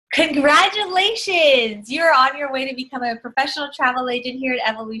Congratulations! You're on your way to become a professional travel agent here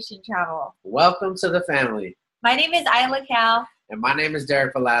at Evolution Travel. Welcome to the family. My name is Isla Cal. And my name is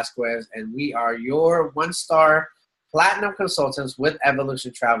Derek Velasquez, and we are your one-star platinum consultants with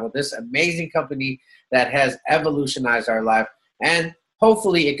Evolution Travel, this amazing company that has evolutionized our life. And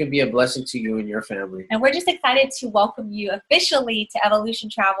hopefully it can be a blessing to you and your family. And we're just excited to welcome you officially to Evolution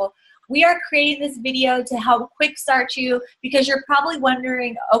Travel. We are creating this video to help Quickstart you because you're probably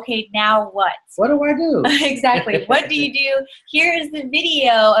wondering, okay, now what? What do I do? Exactly. What do you do? Here is the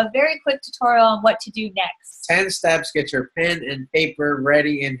video, a very quick tutorial on what to do next. 10 steps, get your pen and paper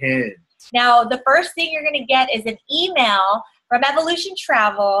ready in hand. Now, the first thing you're going to get is an email from Evolution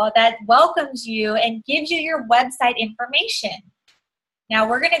Travel that welcomes you and gives you your website information. Now,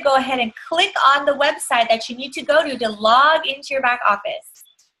 we're going to go ahead and click on the website that you need to go to log into your back office.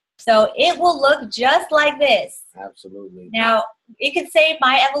 So it will look just like this. Absolutely. Now, it could say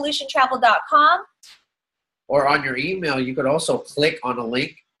myevolutiontravel.com. Or on your email, you could also click on a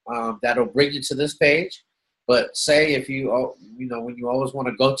link that'll bring you to this page. But say if you, when you always want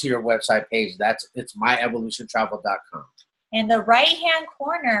to go to your website page, it's myevolutiontravel.com. In the right-hand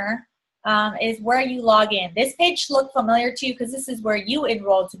corner is where you log in. This page should look familiar to you because this is where you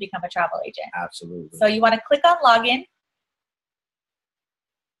enrolled to become a travel agent. Absolutely. So you want to click on login.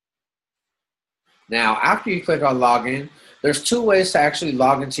 Now, after you click on login, there's two ways to actually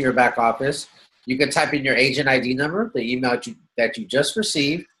log into your back office. You can type in your agent ID number, the email that you just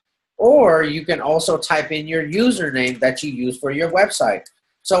received, or you can also type in your username that you use for your website.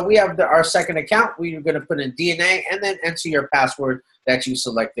 So we have our second account where you're going to put in DNA and then enter your password that you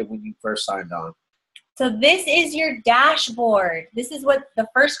selected when you first signed on. So this is your dashboard. This is what the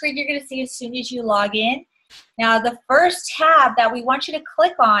first screen you're going to see as soon as you log in. Now, the first tab that we want you to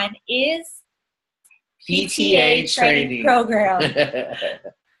click on is PTA training program.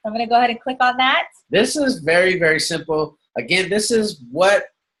 I'm going to go ahead and click on that. This is very, very simple. Again, this is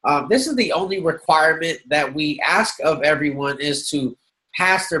the only requirement that we ask of everyone is to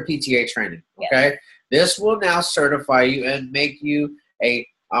pass their PTA training. Okay, yes. This will now certify you and make you a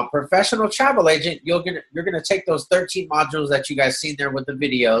professional travel agent. You're gonna take those 13 modules that you guys seen there with the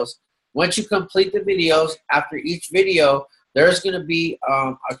videos. Once you complete the videos, after each video, there's gonna be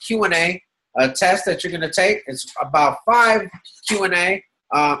a Q&A. A test that you're going to take. It's about 5 Q&A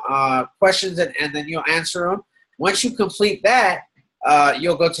questions, and then you'll answer them. Once you complete that,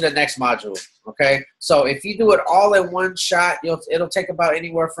 you'll go to the next module. Okay, so if you do it all in one shot, it'll take about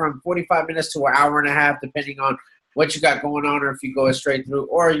anywhere from 45 minutes to an hour and a half, depending on what you got going on, or if you go straight through,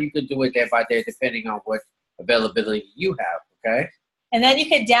 or you could do it day by day, depending on what availability you have. Okay, and then you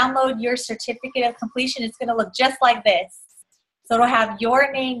can download your certificate of completion. It's going to look just like this. So it'll have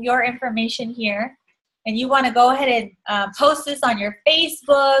your name, your information here, and you want to go ahead and post this on your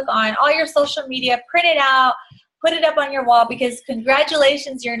Facebook, on all your social media, print it out, put it up on your wall, because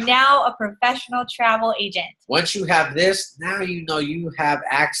congratulations, you're now a professional travel agent. Once you have this, now you know you have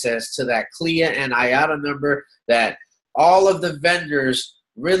access to that CLIA and IATA number that all of the vendors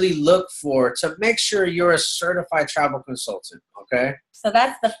really look for to make sure you're a certified travel consultant, okay? So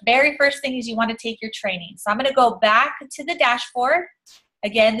that's the very first thing is you want to take your training. So I'm going to go back to the dashboard.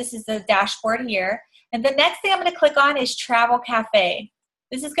 Again, this is the dashboard here. And the next thing I'm going to click on is Travel Cafe.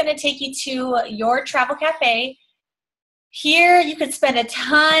 This is going to take you to your Travel Cafe. Here, you could spend a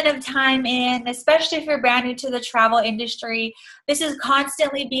ton of time in, especially if you're brand new to the travel industry. This is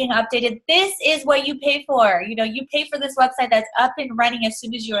constantly being updated. This is what you pay for. You know, you pay for this website that's up and running as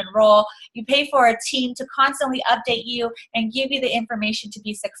soon as you enroll. You pay for a team to constantly update you and give you the information to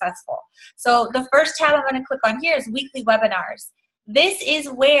be successful. So the first tab I'm going to click on here is weekly webinars. This is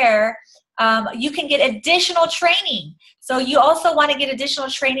where you can get additional training. So you also want to get additional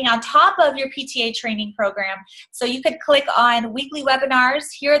training on top of your PTA training program. So you could click on weekly webinars.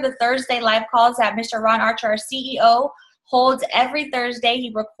 Here are the Thursday live calls that Mr. Ron Archer, our CEO, holds every Thursday.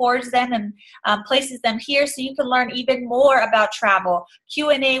 He records them and places them here so you can learn even more about travel.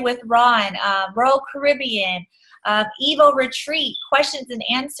 Q&A with Ron, Royal Caribbean, Evo Retreat, questions and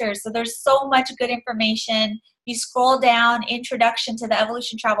answers. So there's so much good information. You scroll down, introduction to the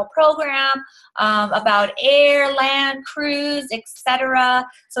Evolution Travel Program, about air, land, cruise, etc.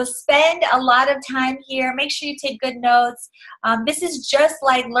 So spend a lot of time here. Make sure you take good notes. This is just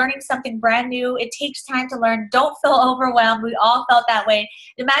like learning something brand new. It takes time to learn. Don't feel overwhelmed. We all felt that way.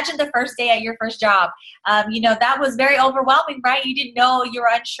 Imagine the first day at your first job. That was very overwhelming, right? You didn't know, you were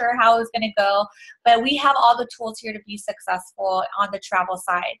unsure how it was going to go. But we have all the tools here to be successful on the travel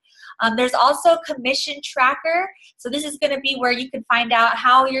side. There's also commission tracker. calendar. So this is going to be where you can find out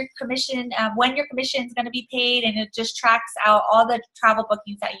how your commission, when your commission is going to be paid, and it just tracks out all the travel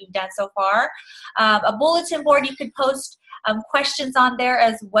bookings that you've done so far. A bulletin board, you can post questions on there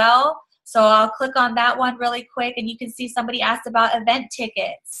as well. So I'll click on that one really quick, and you can see somebody asked about event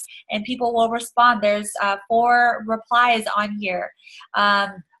tickets, and people will respond. There's 4 replies on here.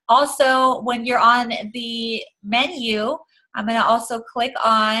 Also, when you're on the menu, I'm going to also click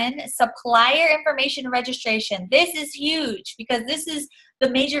on supplier information registration. This is huge because this is the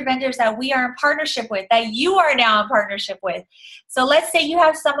major vendors that we are in partnership with, that you are now in partnership with. So let's say you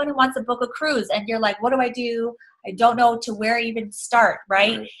have someone who wants to book a cruise and you're like, what do I do? I don't know to where even start,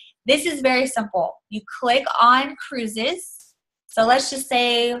 right? This is very simple. You click on cruises. So let's just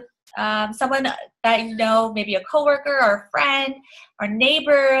say someone that you know, maybe a coworker or a friend or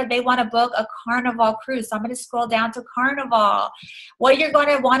neighbor, they want to book a Carnival cruise. So I'm going to scroll down to Carnival. What you're going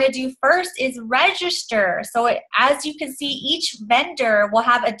to want to do first is register. So as you can see, each vendor will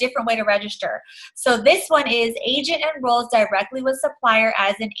have a different way to register. So this one is agent enrolls directly with supplier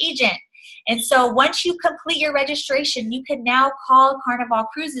as an agent. And so once you complete your registration, you can now call Carnival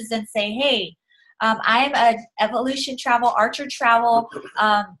Cruises and say, hey, I'm an Evolution Travel, Archer Travel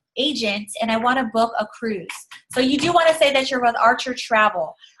agent, and I want to book a cruise. So you do want to say that you're with Archer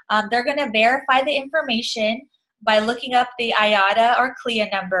Travel. They're going to verify the information by looking up the IATA or CLIA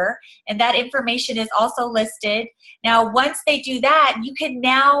number, and that information is also listed. Now, once they do that, you can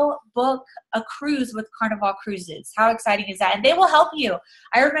now book a cruise with Carnival Cruises. How exciting is that? And they will help you.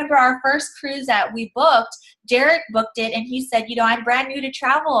 I remember our first cruise that we booked, Derek booked it, and he said, you know, I'm brand new to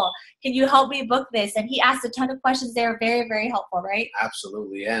travel. Can you help me book this? And he asked a ton of questions. They were very, very helpful, right?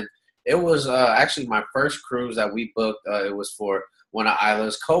 Absolutely. And it was actually my first cruise that we booked. It was for one of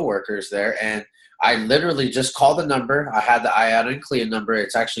Isla's coworkers there, and I literally just called the number. I had the IATA and CLIA number.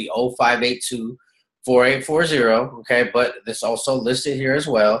 It's actually 0582-4840, okay, but it's also listed here as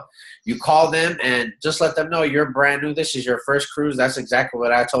well. You call them and just let them know you're brand new. This is your first cruise. That's exactly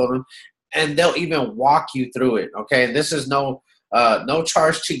what I told them, and they'll even walk you through it, okay? And this is no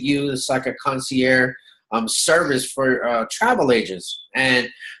charge to you. It's like a concierge service for travel agents, and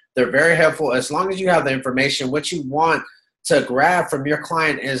they're very helpful. As long as you have the information, what you want to grab from your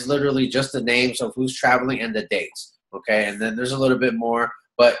client is literally just the names of who's traveling and the dates, okay? And then there's a little bit more,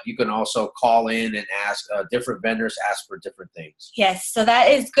 but you can also call in and ask different vendors, ask for different things. Yes, so that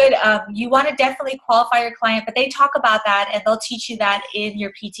is good. You want to definitely qualify your client, but they talk about that, and they'll teach you that in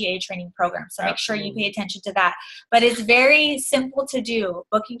your PTA training program. So make sure you pay attention to that. But it's very simple to do.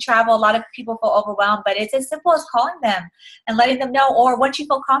 Booking travel, a lot of people feel overwhelmed, but it's as simple as calling them and letting them know. Or once you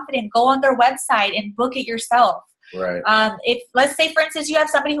feel confident, go on their website and book it yourself. Right. If, let's say, for instance, you have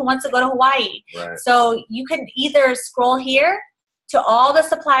somebody who wants to go to Hawaii. Right. So you can either scroll here to all the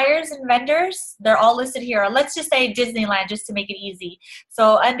suppliers and vendors. They're all listed here. Or let's just say Disneyland, just to make it easy.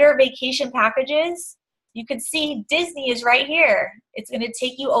 So under vacation packages, you can see Disney is right here. It's going to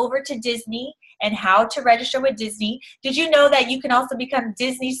take you over to Disney and how to register with Disney. Did you know that you can also become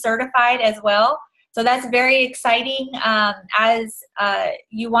Disney certified as well? So that's very exciting as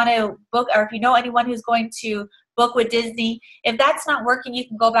you want to book, or if you know anyone who's going to book with Disney. If that's not working, you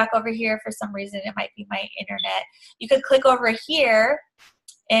can go back over here. For some reason, it might be my internet. You could click over here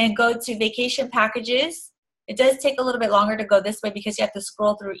and go to vacation packages. It does take a little bit longer to go this way because you have to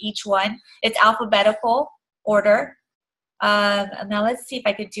scroll through each one. It's alphabetical order. Now let's see if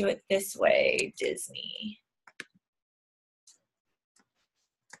I could do it this way, Disney.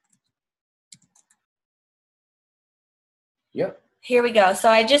 Yep. Here we go. So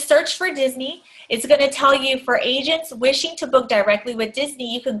I just searched for Disney. It's going to tell you for agents wishing to book directly with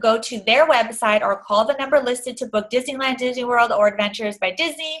Disney, you can go to their website or call the number listed to book Disneyland, Disney World, or Adventures by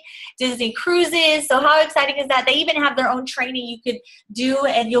Disney, Disney Cruises. So how exciting is that? They even have their own training you could do,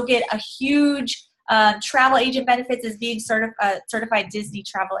 and you'll get a huge travel agent benefits as being certified Disney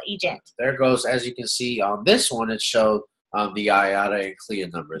travel agent. There goes, as you can see on this one, it showed the IATA and CLIA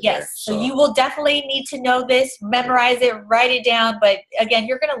number. Yes, there. so you will definitely need to know this, memorize it, write it down. But again,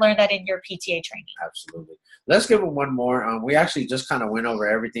 you're going to learn that in your PTA training. Absolutely. Let's give them one more. We actually just kind of went over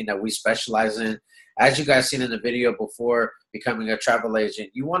everything that we specialize in. As you guys seen in the video before becoming a travel agent,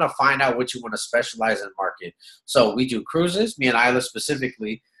 you want to find out what you want to specialize in market. So we do cruises, me and Isla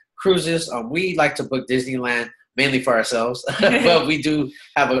specifically. Cruises, we like to book Disneyland mainly for ourselves, but we do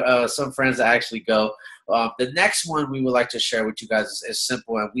have some friends that actually go. The next one we would like to share with you guys is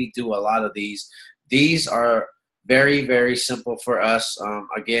simple, and we do a lot of these. These are very, very simple for us.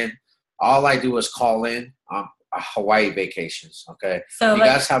 Again, all I do is call in Hawaii vacations, okay? So you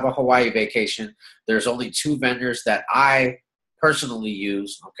guys have a Hawaii vacation. There's only 2 vendors that I personally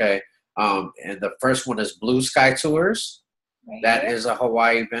use, okay? And the first one is Blue Sky Tours. That is a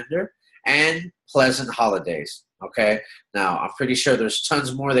Hawaii vendor. And Pleasant Holidays. Okay. Now, I'm pretty sure there's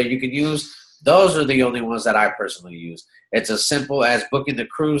tons more that you can use. Those are the only ones that I personally use. It's as simple as booking the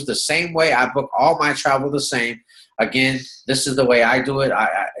cruise the same way. I book all my travel the same. Again, this is the way I do it.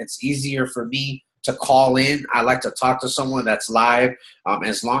 It's easier for me to call in. I like to talk to someone that's live.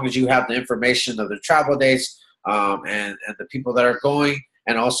 As long as you have the information of the travel dates and the people that are going.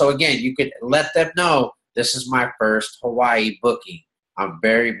 And also, again, you could let them know this is my first Hawaii booking. I'm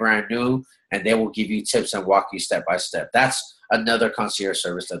very brand new, and they will give you tips and walk you step by step. That's another concierge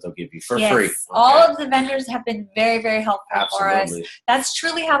service that they'll give you for free. Okay? All of the vendors have been very, very helpful for us. That's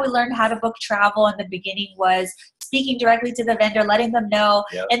truly how we learned how to book travel in the beginning, was speaking directly to the vendor, letting them know,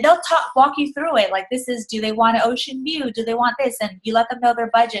 and they'll walk you through it. Like, this is, do they want an ocean view? Do they want this? And you let them know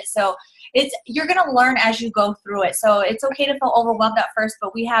their budget. So you're going to learn as you go through it. So it's okay to feel overwhelmed at first,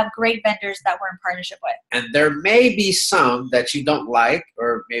 but we have great vendors that we're in partnership with. And there may be some that you don't like,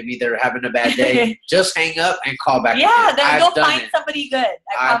 or maybe they're having a bad day. Just hang up and call back. Yeah, then you'll find somebody good.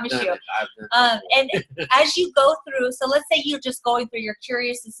 I promise you. And as you go through, so let's say you're just going through, you're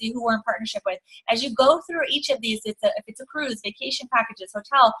curious to see who we're in partnership with. As you go through each of these, if it's a cruise, vacation packages,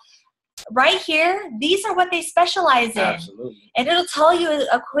 hotel, right here, these are what they specialize in. Absolutely. And it'll tell you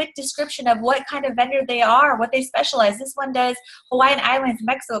a quick description of what kind of vendor they are, what they specialize. This one does Hawaiian Islands,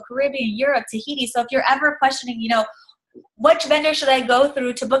 Mexico, Caribbean, Europe, Tahiti. So if you're ever questioning, which vendor should I go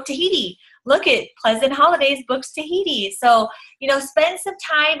through to book Tahiti? Look at Pleasant Holidays books Tahiti. So, spend some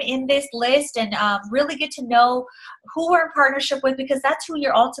time in this list and really get to know who we're in partnership with, because that's who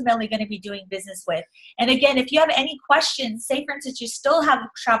you're ultimately going to be doing business with. And again, if you have any questions, say for instance, you still have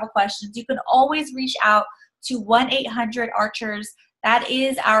travel questions, you can always reach out to 1-800-ARCHERS. That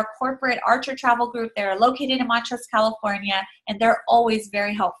is our corporate Archer travel group. They're located in Montrose, California, and they're always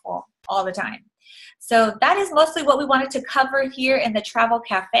very helpful all the time. So that is mostly what we wanted to cover here in the Travel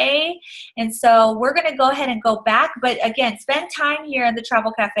Cafe. And so we're going to go ahead and go back. But again, spend time here in the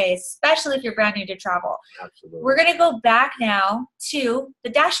Travel Cafe, especially if you're brand new to travel. Absolutely. We're going to go back now to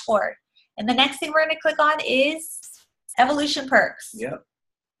the dashboard. And the next thing we're going to click on is Evolution Perks. Yep.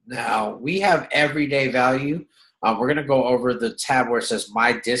 Now, we have everyday value. We're going to go over the tab where it says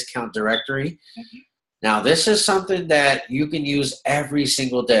My Discount Directory. Now, this is something that you can use every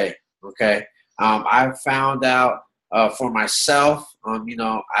single day, okay? I've found out for myself,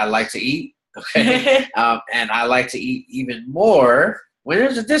 I like to eat, okay? And I like to eat even more when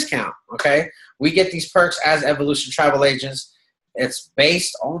there's a discount, okay? We get these perks as Evolution Travel Agents. It's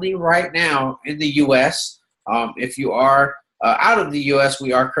based only right now in the U.S. If you are out of the U.S.,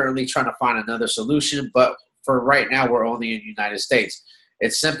 we are currently trying to find another solution, but for right now, we're only in the United States.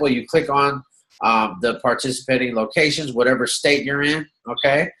 It's simple. You click on the participating locations, whatever state you're in,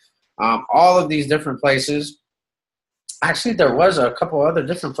 okay? All of these different places. Actually, there was a couple other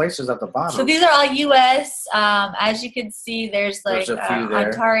different places at the bottom. So these are all U.S. As you can see, there's like a few there.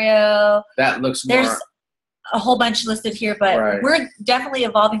 Ontario. That looks more. There's a whole bunch listed here, but we're definitely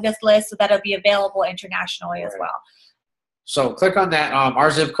evolving this list so that'll be available internationally as well. So click on that. Our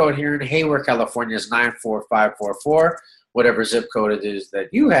zip code here in Hayward, California is 94544. Whatever zip code it is that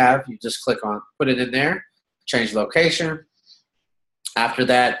you have, you just click on, put it in there, change location. After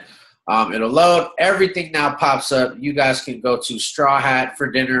that, it'll load. Everything now pops up. You guys can go to Straw Hat for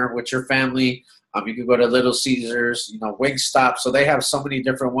dinner with your family. You can go to Little Caesars, Wingstop. So they have so many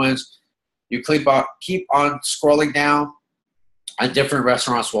different ones. You keep on scrolling down, and different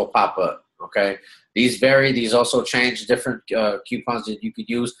restaurants will pop up, okay? These vary. These also change, different coupons that you could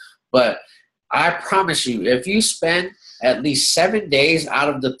use. But I promise you, if you spend at least 7 days out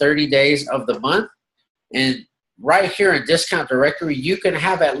of the 30 days of the month, and right here in Discount Directory, you can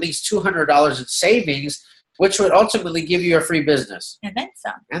have at least $200 in savings, which would ultimately give you a free business. And then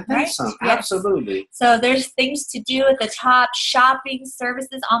some. And then some, yes. Absolutely. So there's things to do at the top: shopping,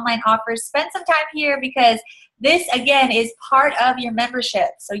 services, online offers. Spend some time here because this, again, is part of your membership.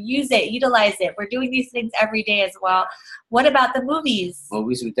 So use it, utilize it. We're doing these things every day as well. What about the movies?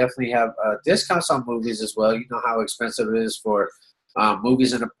 Movies, we definitely have discounts on movies as well. You know how expensive it is for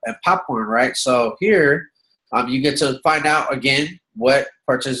movies and popcorn, right? So here, you get to find out, again, what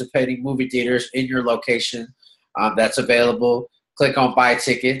participating movie theaters in your location that's available. Click on Buy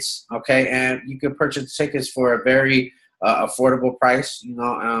Tickets, okay? And you can purchase tickets for a very affordable price,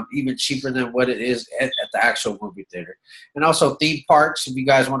 even cheaper than what it is at the actual movie theater. And also theme parks, if you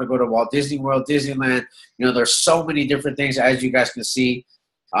guys want to go to Walt Disney World, Disneyland, there's so many different things, as you guys can see.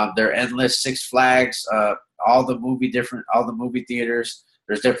 They're endless. Six Flags, all the movie theaters.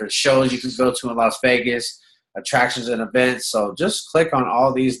 There's different shows you can go to in Las Vegas. attractions and events. So just click on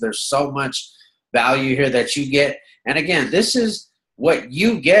all these. There's so much value here that you get. And again, this is what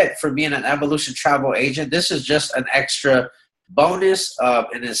you get for being an Evolution Travel agent. This is just an extra bonus,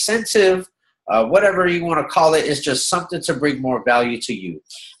 an incentive, whatever you want to call it. It's just something to bring more value to you.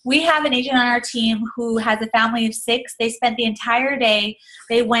 We have an agent on our team who has a family of 6. They spent the entire day.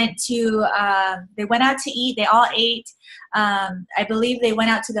 They went out to eat. They all ate. I believe they went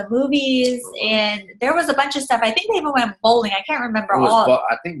out to the movies, and there was a bunch of stuff. I think they even went bowling. I can't remember all.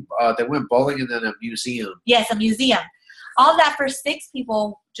 I think they went bowling and then a museum. Yes, a museum. All that for 6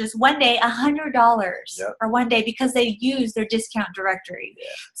 people, just one day, $100 for one day because they use their discount directory. Yeah.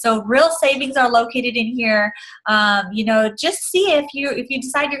 So real savings are located in here. Just see if you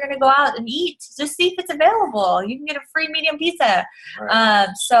decide you're going to go out and eat, just see if it's available. You can get a free medium pizza. Right.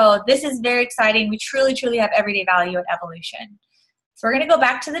 So this is very exciting. We truly, truly have everyday value at Evolution. So we're going to go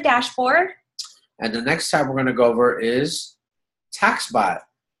back to the dashboard. And the next tab we're going to go over is TaxBot.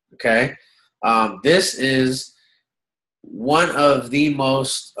 Okay. This is one of the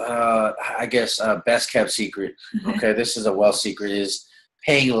most, best kept secret. Okay, this is a well secret, is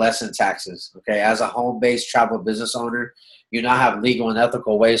paying less in taxes. Okay, as a home-based travel business owner, you now have legal and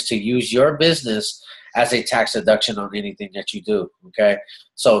ethical ways to use your business as a tax deduction on anything that you do. Okay,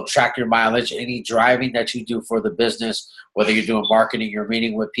 so track your mileage, any driving that you do for the business, whether you're doing marketing, you're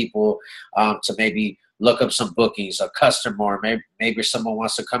meeting with people to maybe look up some bookings, a customer, or maybe someone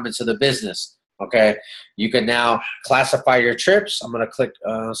wants to come into the business. Okay, you can now classify your trips. I'm going to click,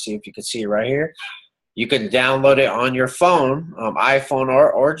 see if you can see it right here. You can download it on your phone, iPhone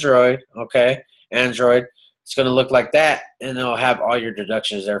or Droid, okay, Android. It's going to look like that, and it'll have all your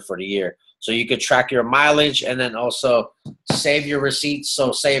deductions there for the year. So you could track your mileage and then also save your receipts.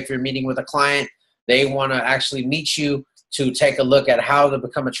 So say if you're meeting with a client, they want to actually meet you to take a look at how to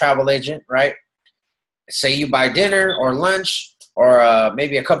become a travel agent, right? Say you buy dinner or lunch, or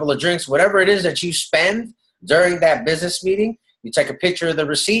maybe a couple of drinks, whatever it is that you spend during that business meeting, you take a picture of the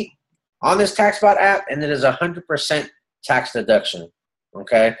receipt on this TaxBot app, and it is 100% tax deduction,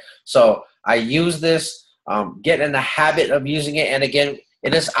 okay? So I use this, get in the habit of using it, and again,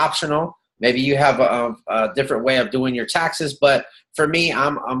 it is optional. Maybe you have a different way of doing your taxes, but for me,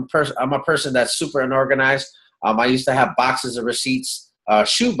 I'm a person that's super unorganized. I used to have boxes of receipts,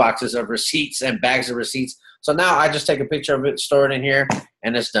 shoe boxes of receipts and bags of receipts. So now I just take a picture of it, store it in here,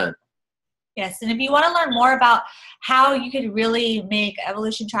 and it's done. Yes, and if you want to learn more about how you could really make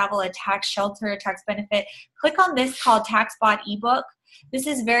Evolution Travel a tax shelter, a tax benefit, click on this called TaxBot ebook. This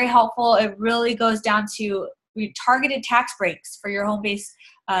is very helpful. It really goes down to targeted tax breaks for your home-based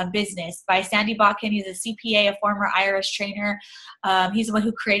business by Sandy Botkin. He's a CPA, a former IRS trainer. He's the one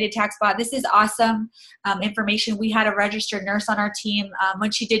who created TaxBot. This is awesome information. We had a registered nurse on our team.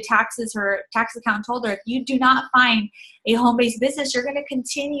 When she did taxes, her tax accountant told her, if you do not find a home-based business, you're going to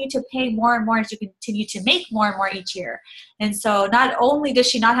continue to pay more and more as you continue to make more and more each year. And so not only does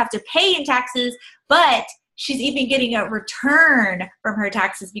she not have to pay in taxes, but she's even getting a return from her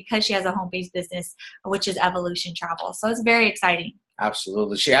taxes because she has a home-based business, which is Evolution Travel. So it's very exciting.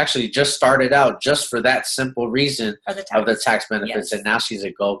 Absolutely. She actually just started out just for that simple reason of the tax benefits, yes. And now she's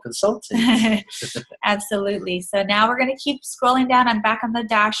a gold consultant. Absolutely. So now we're going to keep scrolling down. I'm back on the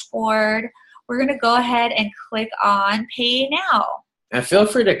dashboard. We're going to go ahead and click on Pay Now. And feel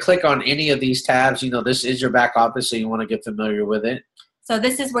free to click on any of these tabs. You know, this is your back office, so you want to get familiar with it. So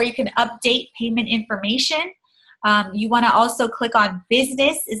this is where you can update payment information. You want to also click on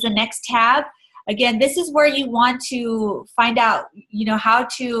Business is the next tab. Again, this is where you want to find out, you know, how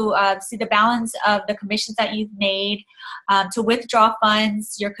to see the balance of the commissions that you've made, to withdraw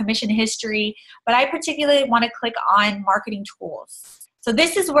funds, your commission history. But I particularly want to click on Marketing Tools. So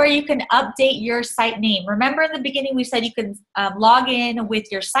this is where you can update your site name. Remember in the beginning we said you can log in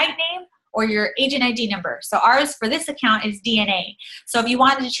with your site name or your agent ID number. So ours for this account is DNA. So if you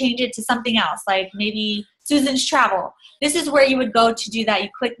wanted to change it to something else, like maybe Susan's Travel, this is where you would go to do that. You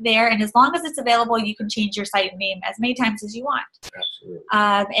click there, and as long as it's available, you can change your site name as many times as you want.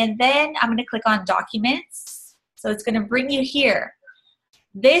 Absolutely. And then I'm going to click on Documents. So it's going to bring you here.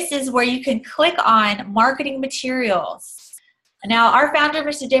 This is where you can click on Marketing Materials. Now, our founder,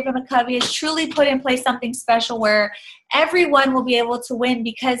 Mr. David McCovey, has truly put in place something special where everyone will be able to win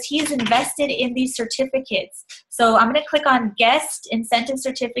because he's invested in these certificates. So I'm going to click on Guest Incentive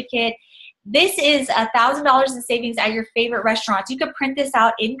Certificate. This is $1,000 in savings at your favorite restaurants. You could print this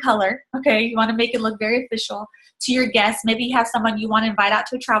out in color, okay? You want to make it look very official to your guests. Maybe you have someone you want to invite out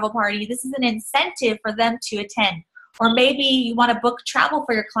to a travel party. This is an incentive for them to attend. Or maybe you want to book travel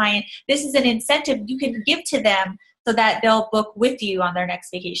for your client. This is an incentive you can give to them so that they'll book with you on their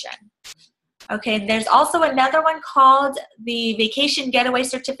next vacation. Okay, and there's also another one called the Vacation Getaway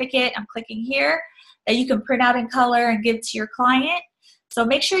Certificate. I'm clicking here that you can print out in color and give to your client. So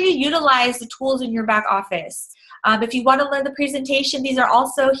make sure you utilize the tools in your back office. If you want to learn the presentation, these are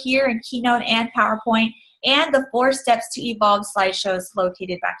also here in Keynote and PowerPoint, and the 4 steps to evolve slideshows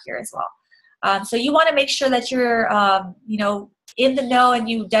located back here as well. So you want to make sure that you're in the know, and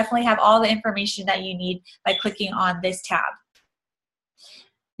you definitely have all the information that you need by clicking on this tab.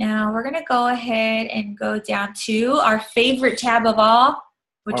 Now we're going to go ahead and go down to our favorite tab of all.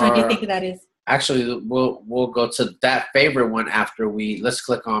 Which one do you think that is? Actually, we'll go to that favorite one after let's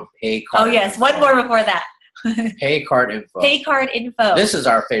click on pay card. Oh yes, info. One more before that. Pay card info. Pay card info. This is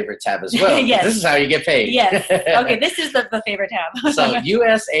our favorite tab as well. Yes. This is how you get paid. Yes. Okay, this is the favorite tab. So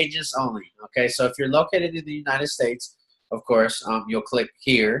U.S. agents only. Okay, so if you're located in the United States, of course, you'll click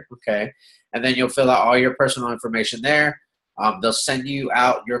here. Okay, and then you'll fill out all your personal information there. They'll send you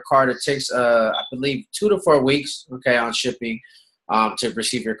out your card. It takes, I believe, 2 to 4 weeks, okay, on shipping to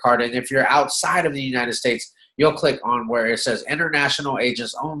receive your card. And if you're outside of the United States, you'll click on where it says International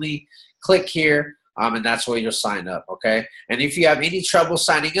Agents Only. Click here, and that's where you'll sign up, okay? And if you have any trouble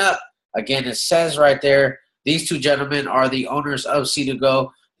signing up, again, it says right there, these 2 gentlemen are the owners of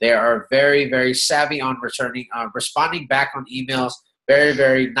C2Go. They are very, very savvy on responding back on emails. Very,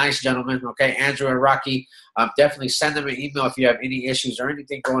 very nice gentlemen, okay? Andrew and Rocky, definitely send them an email if you have any issues or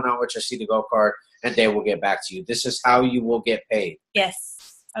anything going on with your C2Go card, and they will get back to you. This is how you will get paid.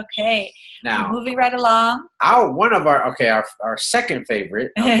 Yes. Okay. Now, moving right along. Our second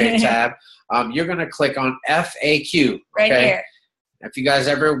favorite, okay, tab, you're going to click on FAQ. Right here. If you guys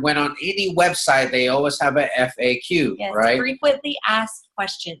ever went on any website, they always have an FAQ, yes, right? Frequently asked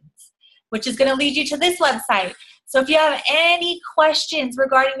questions, which is going to lead you to this website. So if you have any questions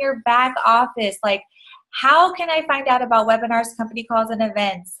regarding your back office, like how can I find out about webinars, company calls, and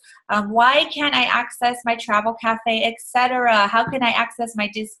events? Why can't I access my travel cafe, etc.? How can I access my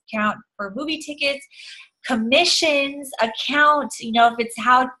discount for movie tickets? Commissions, account, if it's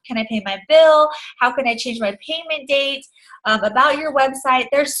how can I pay my bill, how can I change my payment date, about your website.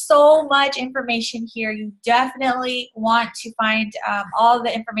 There's so much information here. You definitely want to find all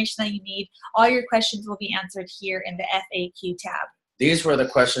the information that you need. All your questions will be answered here in the FAQ tab. These were the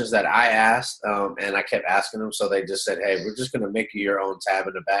questions that I asked, and I kept asking them, so they just said, hey, we're just going to make you your own tab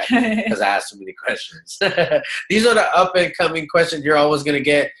in the back because I asked so many questions. These are the up-and-coming questions you're always going to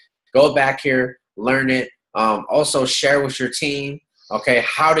get. Go back here, learn it. Also share with your team, okay,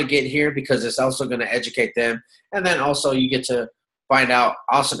 how to get here, because it's also going to educate them. And then also you get to find out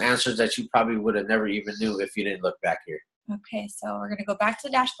awesome answers that you probably would have never even knew if you didn't look back here. Okay, so we're going to go back to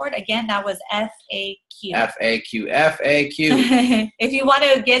the dashboard. Again, that was FAQ. FAQ. If you want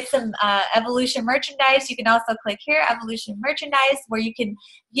to get some Evolution merchandise, you can also click here, Evolution merchandise, where you can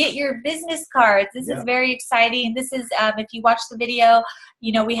get your business cards. This is very exciting. This is, if you watch the video,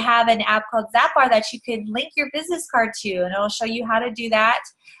 we have an app called Zapbar that you can link your business card to, and it'll show you how to do that.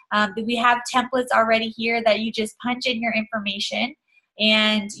 We have templates already here that you just punch in your information,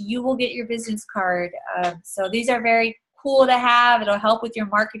 and you will get your business card. So these are very cool to have. It'll help with your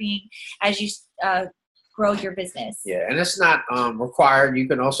marketing as you grow your business. Yeah, and it's not required. You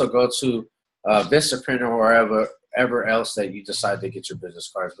can also go to Vistaprint or wherever else that you decide to get your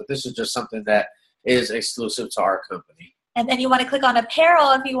business cards. But this is just something that is exclusive to our company. And then you want to click on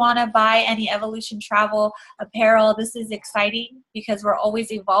apparel if you want to buy any Evolution Travel apparel. This is exciting because we're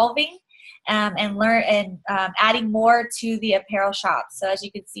always evolving and adding more to the apparel shop. So as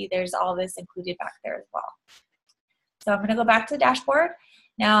you can see, there's all this included back there as well. So I'm going to go back to the dashboard.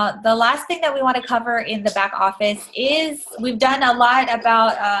 Now, the last thing that we want to cover in the back office is we've done a lot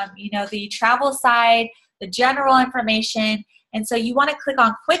about, the travel side, the general information. And so you want to click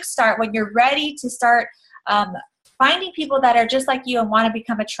on Quickstart when you're ready to start finding people that are just like you and want to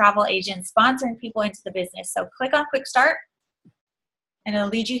become a travel agent, sponsoring people into the business. So click on Quickstart, and it'll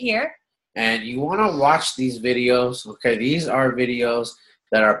lead you here. And you want to watch these videos. Okay, these are videos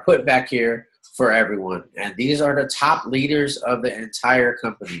that are put back here for everyone. And these are the top leaders of the entire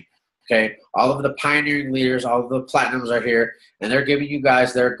company. Okay, all of the pioneering leaders, all of the platinums are here, and they're giving you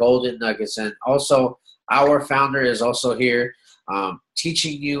guys their golden nuggets. And also, our founder is also here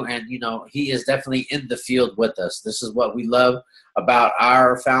teaching you, and he is definitely in the field with us. This is what we love about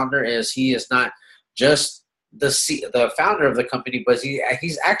our founder, is he is not just the founder of the company, but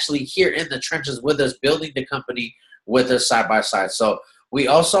he's actually here in the trenches with us, building the company with us side by side. So we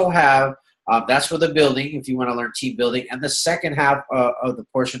also have that's for the building, if you want to learn team building. And the second half of the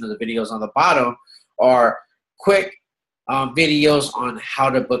portion of the videos on the bottom are quick videos on how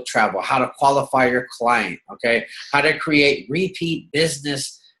to book travel, how to qualify your client, okay, how to create repeat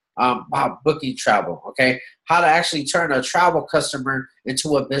business about booking travel, okay? How to actually turn a travel customer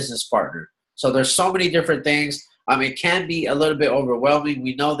into a business partner. So there's so many different things. It can be a little bit overwhelming.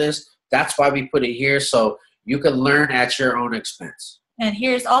 We know this. That's why we put it here, so you can learn at your own expense. And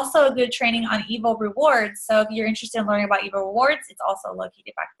here's also a good training on Evo Rewards. So if you're interested in learning about Evo Rewards, it's also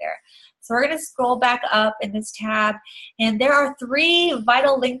located back there. So we're going to scroll back up in this tab, and there are 3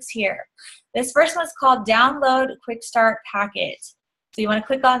 vital links here. This first one's called Download Quickstart Packet. So you want to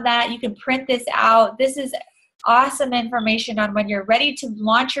click on that. You can print this out. This is awesome information on when you're ready to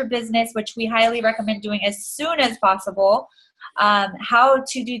launch your business, which we highly recommend doing as soon as possible. How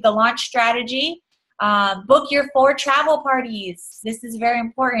to do the launch strategy. Book your 4 travel parties. This is very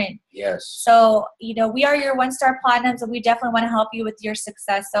important. Yes. So, we are your one-star platinums, and we definitely want to help you with your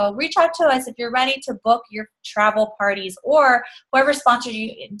success. So reach out to us if you're ready to book your travel parties or whoever sponsors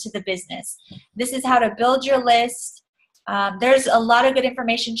you into the business. This is how to build your list. There's a lot of good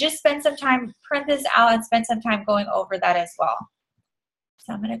information. Just spend some time, print this out, and spend some time going over that as well.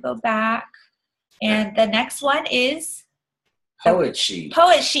 So I'm going to go back. And the next one is Poet Sheet.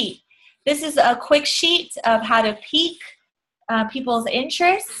 Poet Sheet. This is a quick sheet of how to pique people's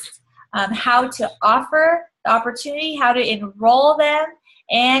interest, how to offer the opportunity, how to enroll them,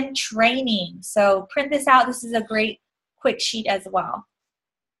 and training. So print this out. This is a great quick sheet as well.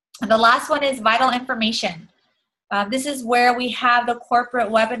 And the last one is vital information. This is where we have the corporate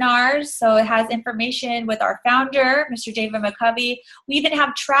webinars. So it has information with our founder, Mr. David McCovey. We even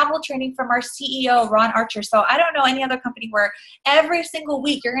have travel training from our CEO, Ron Archer. So I don't know any other company where every single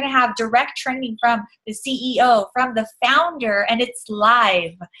week you're going to have direct training from the CEO, from the founder, and it's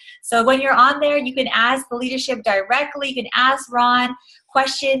live. So when you're on there, you can ask the leadership directly. You can ask Ron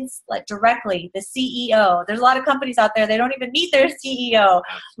questions directly, the CEO. There's a lot of companies out there, they don't even meet their CEO,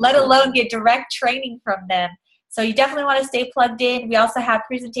 let alone get direct training from them. So you definitely want to stay plugged in. We also have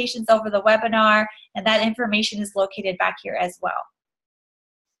presentations over the webinar, and that information is located back here as well.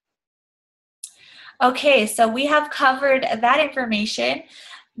 Okay, so we have covered that information.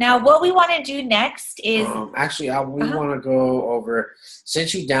 Now, what we want to do next is... Actually, we want to go over,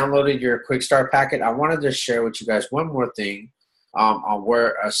 since you downloaded your Quickstart packet, I wanted to share with you guys one more thing on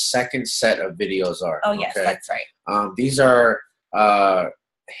where a second set of videos are. Oh, yes, okay? That's right. These are...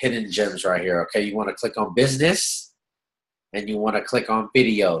 hidden gems right here. Okay, you want to click on business and you want to click on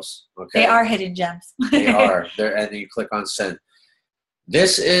videos. Okay, they are hidden gems. They are there, and then you click on send.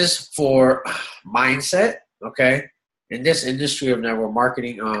 This is for mindset. Okay, in this industry of network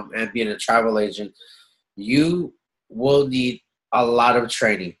marketing and being a travel agent, you will need a lot of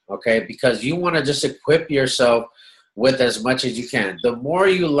training. Okay, because you want to just equip yourself with as much as you can. The more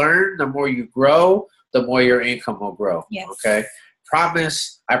you learn, the more you grow, the more your income will grow. Yes. Okay.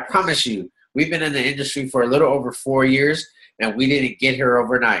 I promise you, we've been in the industry for a little over 4 years, and we didn't get here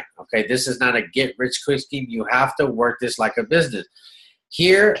overnight. Okay, this is not a get-rich-quick scheme. You have to work this like a business.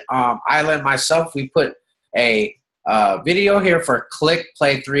 Here, Isla and myself, we put a video here for Click,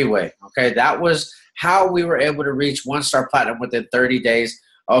 Play, 3-Way. Okay, that was how we were able to reach one-star platinum within 30 days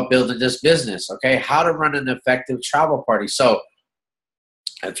of building this business. Okay, how to run an effective travel party. So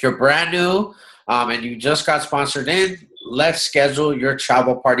if you're brand new and you just got sponsored in, let's schedule your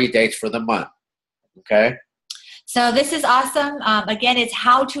travel party dates for the month. Okay. So this is awesome. Again, it's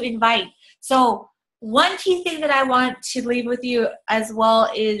how to invite. So one key thing that I want to leave with you as well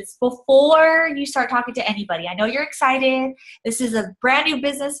is before you start talking to anybody, I know you're excited. This is a brand new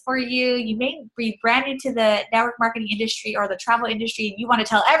business for you. You may be brand new to the network marketing industry or the travel industry, and you want to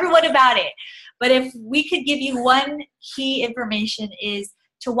tell everyone about it. But if we could give you one key information is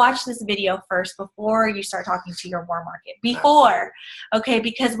to watch this video first before you start talking to your warm market. Before, okay,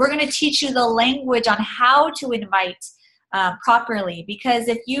 because we're going to teach you the language on how to invite properly. Because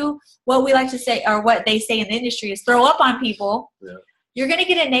if you, what we like to say, or what they say in the industry is throw up on people, you're going to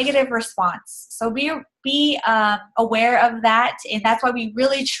get a negative response. So be aware of that. And that's why we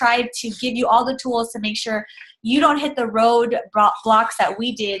really tried to give you all the tools to make sure you don't hit the road blocks that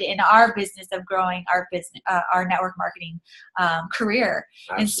we did in our business of growing our business, our network marketing career.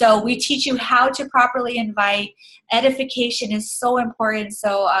 Absolutely. And so we teach you how to properly invite. Edification is so important.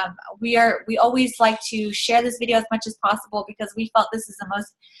 So we always like to share this video as much as possible because we felt this is the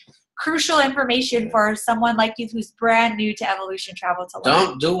most crucial information for someone like you who's brand new to Evolution Travel to learn.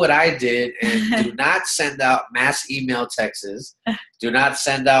 Don't do what I did and do not send out mass email texts. Do not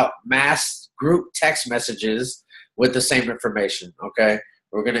send out mass group text messages with the same information, okay?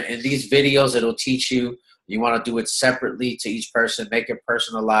 We're going to, in these videos, it'll teach you. You want to do it separately to each person, make it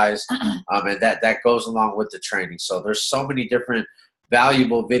personalized, and that goes along with the training. So there's so many different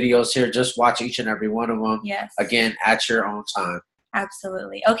valuable videos here. Just watch each and every one of them. Yes. Again, at your own time.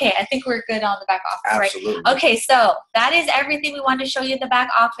 Absolutely. Okay, I think we're good on the back office, Absolutely. right? Okay, so that is everything we wanted to show you in the back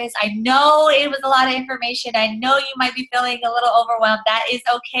office. I know it was a lot of information. I know you might be feeling a little overwhelmed. That is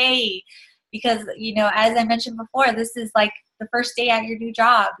okay because, you know, as I mentioned before, this is like the first day at your new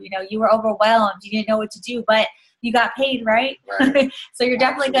job. You know, you were overwhelmed. You didn't know what to do, but you got paid, right? Right. So you're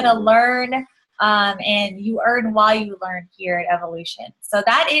definitely going to learn, and you earn while you learn here at Evolution. So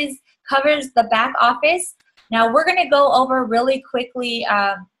that covers the back office. Now we're going to go over really quickly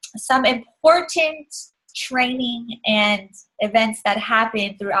some important training and events that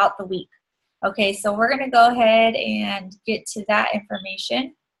happen throughout the week. Okay, so we're going to go ahead and get to that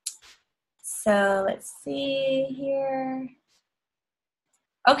information. So let's see here.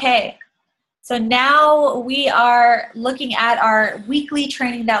 Okay, so now we are looking at our weekly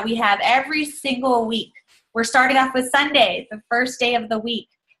training that we have every single week. We're starting off with Sunday, the first day of the week.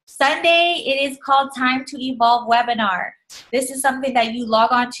 Sunday, it is called Time to Evolve webinar. This is something that you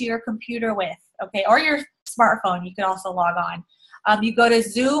log on to your computer with, okay, or your smartphone. You can also log on. You go to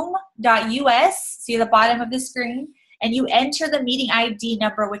zoom.us, see the bottom of the screen, and you enter the meeting ID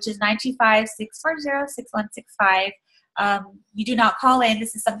number, which is 925-640-6165. You do not call in.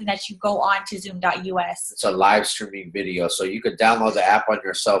 This is something that you go on to zoom.us. It's a live streaming video, so you could download the app on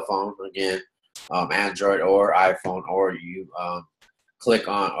your cell phone, again, Android or iPhone, or you click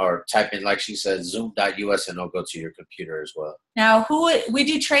on or type in, like she said, zoom.us, and it'll go to your computer as well. Now, we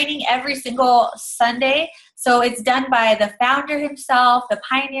do training every single Sunday. So it's done by the founder himself, the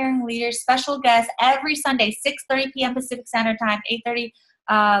pioneering leader, special guests, every Sunday, 6:30 p.m. Pacific Standard Time, 8:30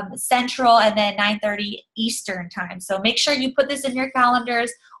 Central, and then 9:30 Eastern Time. So make sure you put this in your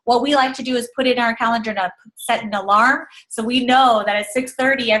calendars. What we like to do is put it in our calendar and set an alarm so we know that at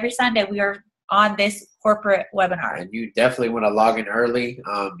 6:30 every Sunday we are on this corporate webinar. And you definitely want to log in early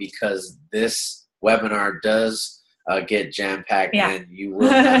because this webinar does get jam-packed, and you will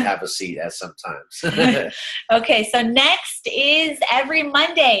not have a seat at some times. Okay, so next is every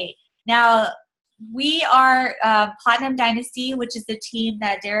Monday. Now, we are Platinum Dynasty, which is the team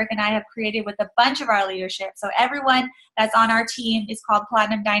that Derek and I have created with a bunch of our leadership. So everyone that's on our team is called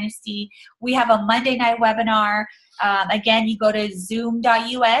Platinum Dynasty. We have a Monday night webinar. Again, you go to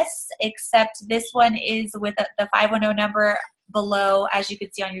zoom.us, except this one is with the 510 number below, as you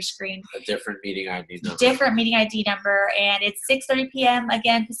can see on your screen. A different meeting ID number. Different meeting ID number, and it's 6:30 p.m.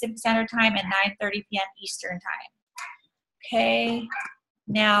 again Pacific Standard Time and 9:30 p.m. Eastern Time. Okay.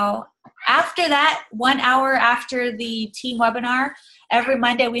 Now, after that, 1 hour after the team webinar, every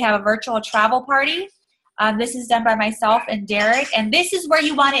Monday we have a virtual travel party. This is done by myself and Derek, and this is where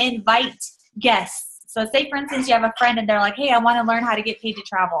you want to invite guests. So say, for instance, you have a friend and they're like, hey, I want to learn how to get paid to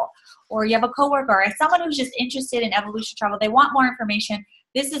travel. Or you have a coworker or someone who's just interested in evolution travel. They want more information.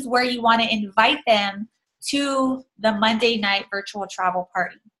 This is where you want to invite them to the Monday night virtual travel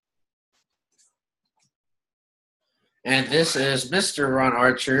party. And this is Mr. Ron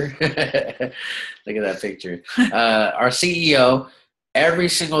Archer. Look at that picture. Our CEO. Every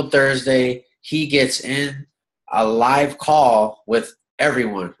single Thursday, he gets in a live call with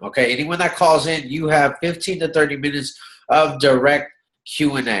everyone. Okay, anyone that calls in, you have 15 to 30 minutes of direct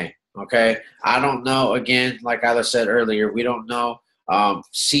Q&A. Okay, I don't know. Again, like I said earlier, we don't know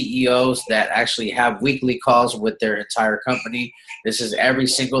CEOs that actually have weekly calls with their entire company. This is every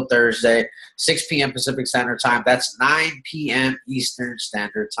single Thursday, 6 p.m. Pacific Standard Time. That's 9 p.m. Eastern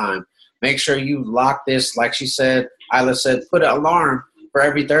Standard Time. Make sure you lock this. Like she said, Isla said, put an alarm for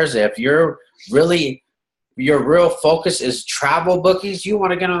every Thursday. If your real focus is travel bookings, you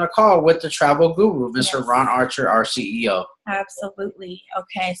want to get on a call with the travel guru, Mr. Yes. Ron Archer, our CEO. Absolutely.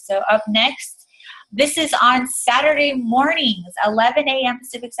 Okay, so up next, this is on Saturday mornings, 11 a.m.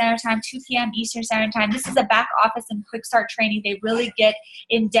 Pacific Standard Time, 2 p.m. Eastern Standard Time. This is a back office and Quickstart training. They really get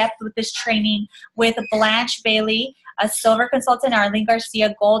in depth with this training with Blanche Bailey, a silver consultant, Arlene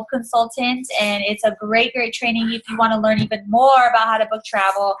Garcia, gold consultant, and it's a great, great training if you want to learn even more about how to book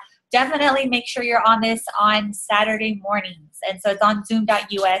travel. Definitely make sure you're on this on Saturday mornings. And so it's on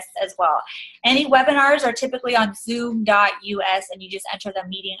zoom.us as well. Any webinars are typically on zoom.us, and you just enter the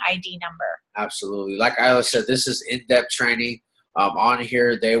meeting ID number. Absolutely. Like Isla said, this is in-depth training. On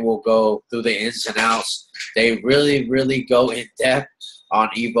here, they will go through the ins and outs. They really, really go in-depth on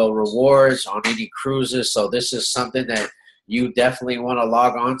Evo rewards, on any cruises. So this is something that you definitely want to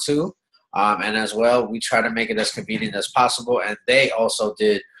log on to. And as well, we try to make it as convenient as possible. And they also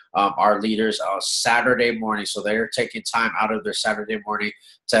did our leaders on Saturday morning. So they're taking time out of their Saturday morning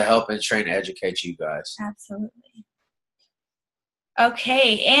to help and train and educate you guys. Absolutely.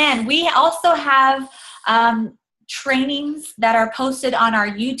 Okay, and we also have trainings that are posted on our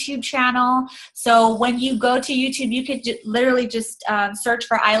YouTube channel. So when you go to YouTube, you could literally just search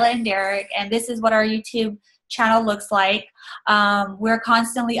for Isla and Derek, and this is what our YouTube channel looks like. We're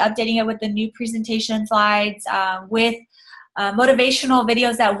constantly updating it with the new presentation slides, with motivational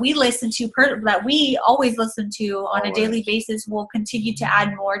videos that we listen to, that we always listen to on a daily basis. We'll continue to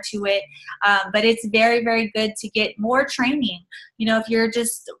add more to it, but it's very, very good to get more training. You know, if you're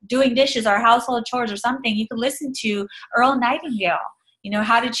just doing dishes or household chores or something, you can listen to Earl Nightingale, you know,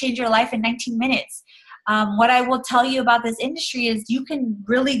 how to change your life in 19 minutes. What I will tell you about this industry is you can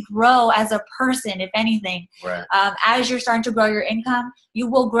really grow as a person, if anything. Right. As you're starting to grow your income, you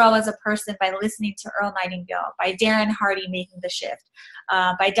will grow as a person by listening to Earl Nightingale, by Darren Hardy making the shift,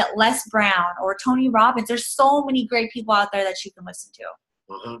 by Les Brown or Tony Robbins. There's so many great people out there that you can listen to.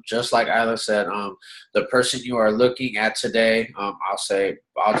 Just like Isla said, the person you are looking at today,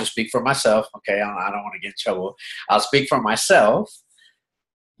 I'll just speak for myself. Okay, I don't want to get in trouble. I'll speak for myself.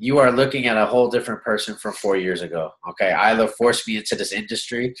 You are looking at a whole different person from 4 years ago. Okay, Isla forced me into this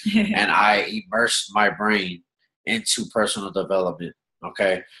industry, and I immersed my brain into personal development.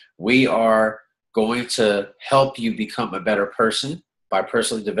 Okay, we are going to help you become a better person by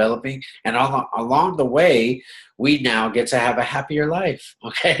personally developing, and along the way, we now get to have a happier life.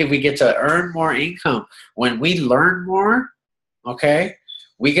 Okay, we get to earn more income when we learn more. Okay,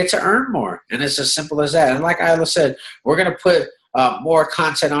 we get to earn more, and it's as simple as that. And like Isla said, we're gonna put more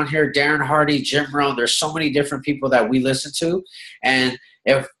content on here. Darren Hardy, Jim Rohn, there's so many different people that we listen to. And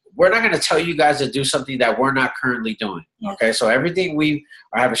if we're not going to tell you guys to do something that we're not currently doing. Okay. So everything we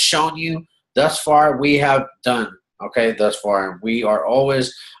have shown you thus far, we have done. Okay. Thus far. And we are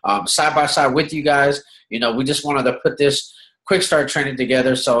always side by side with you guys. You know, we just wanted to put this quick start training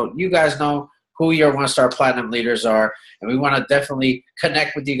together so you guys know who your one-star platinum leaders are. And we want to definitely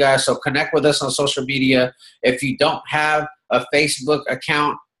connect with you guys. So connect with us on social media. If you don't have a Facebook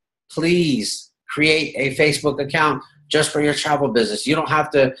account, please create a Facebook account just for your travel business. You don't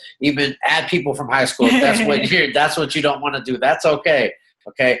have to even add people from high school. If that's what you don't want to do. That's okay.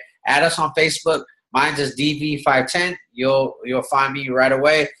 Okay. Add us on Facebook. Mine's is DV510. You'll find me right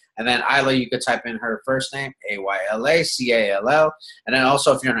away. And then Isla, you could type in her first name, AYLACALL. And then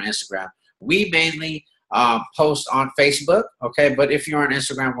also if you're on Instagram, we mainly post on Facebook. Okay. But if you're on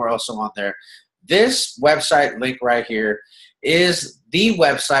Instagram, we're also on there. This website link right here is the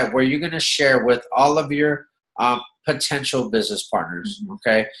website where you're going to share with all of your potential business partners,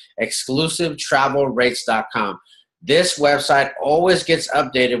 okay? Exclusivetravelrates.com. This website always gets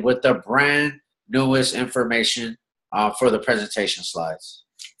updated with the brand newest information for the presentation slides.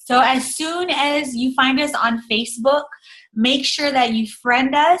 So as soon as you find us on Facebook, make sure that you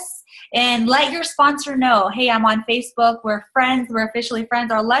friend us and let your sponsor know, hey, I'm on Facebook, we're friends, we're officially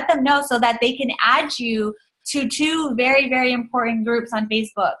friends, or let them know so that they can add you to two very, very important groups on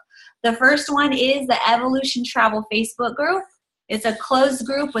Facebook. The first one is the Evolution Travel Facebook group. It's a closed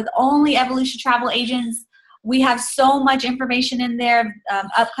group with only Evolution Travel agents. We have so much information in there,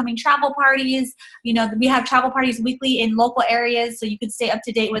 upcoming travel parties. You know, we have travel parties weekly in local areas, so you can stay up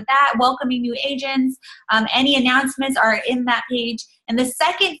to date with that, welcoming new agents. Any announcements are in that page. And the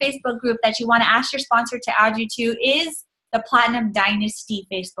second Facebook group that you want to ask your sponsor to add you to is the Platinum Dynasty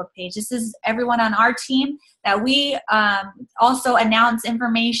Facebook page. This is everyone on our team that we also announce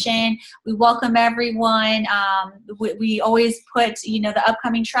information. We welcome everyone. We always put, you know, the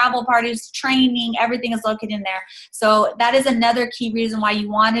upcoming travel parties, training, everything is located in there. So that is another key reason why you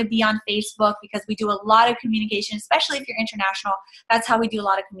want to be on Facebook, because we do a lot of communication, especially if you're international. That's how we do a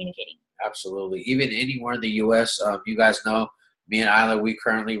lot of communicating. Absolutely. Even anywhere in the U.S., you guys know, me and Isla, we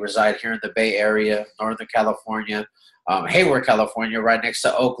currently reside here in the Bay Area, Northern California. Hayward, California, right next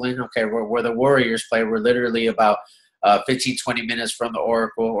to Oakland, okay, where the Warriors play. We're literally about 15, 20 minutes from the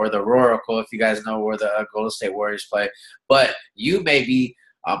Oracle, or the Roracle, if you guys know where the Golden State Warriors play. But you may be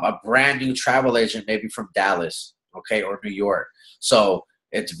a brand new travel agent, maybe from Dallas, okay, or New York. So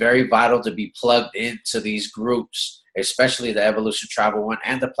it's very vital to be plugged into these groups, especially the Evolution Travel one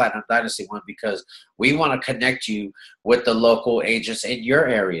and the Platinum Dynasty one, because we want to connect you with the local agents in your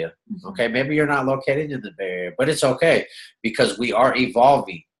area. Okay, maybe you're not located in the Bay Area, but it's okay, because we are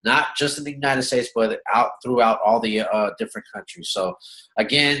evolving, not just in the United States, but out throughout all the different countries. So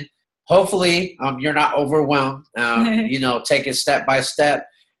again, hopefully you're not overwhelmed. You know, take it step by step.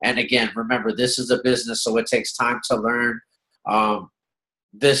 And again, remember, this is a business, so it takes time to learn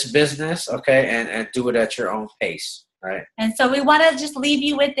this business, okay, and do it at your own pace, right? And so we want to just leave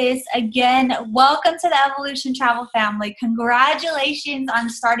you with this. Again, welcome to the Evolution Travel family. Congratulations on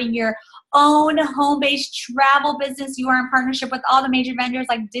starting your own home-based travel business. You are in partnership with all the major vendors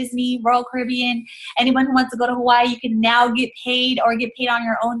like Disney, Royal Caribbean. Anyone who wants to go to Hawaii, you can now get paid or get paid on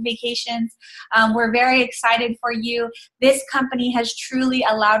your own vacations. We're very excited for you. This company has truly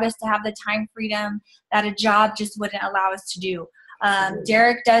allowed us to have the time freedom that a job just wouldn't allow us to do.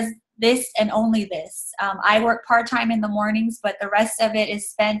 Derek does this and only this. I work part-time in the mornings, but the rest of it is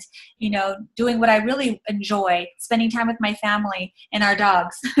spent, doing what I really enjoy, spending time with my family and our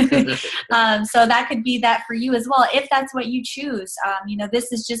dogs. So that could be that for you as well, if that's what you choose. This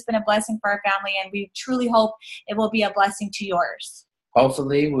has just been a blessing for our family, and we truly hope it will be a blessing to yours.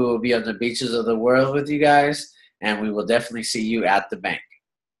 Hopefully, we will be on the beaches of the world with you guys, and we will definitely see you at the bank.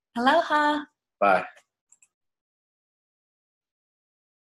 Aloha. Bye.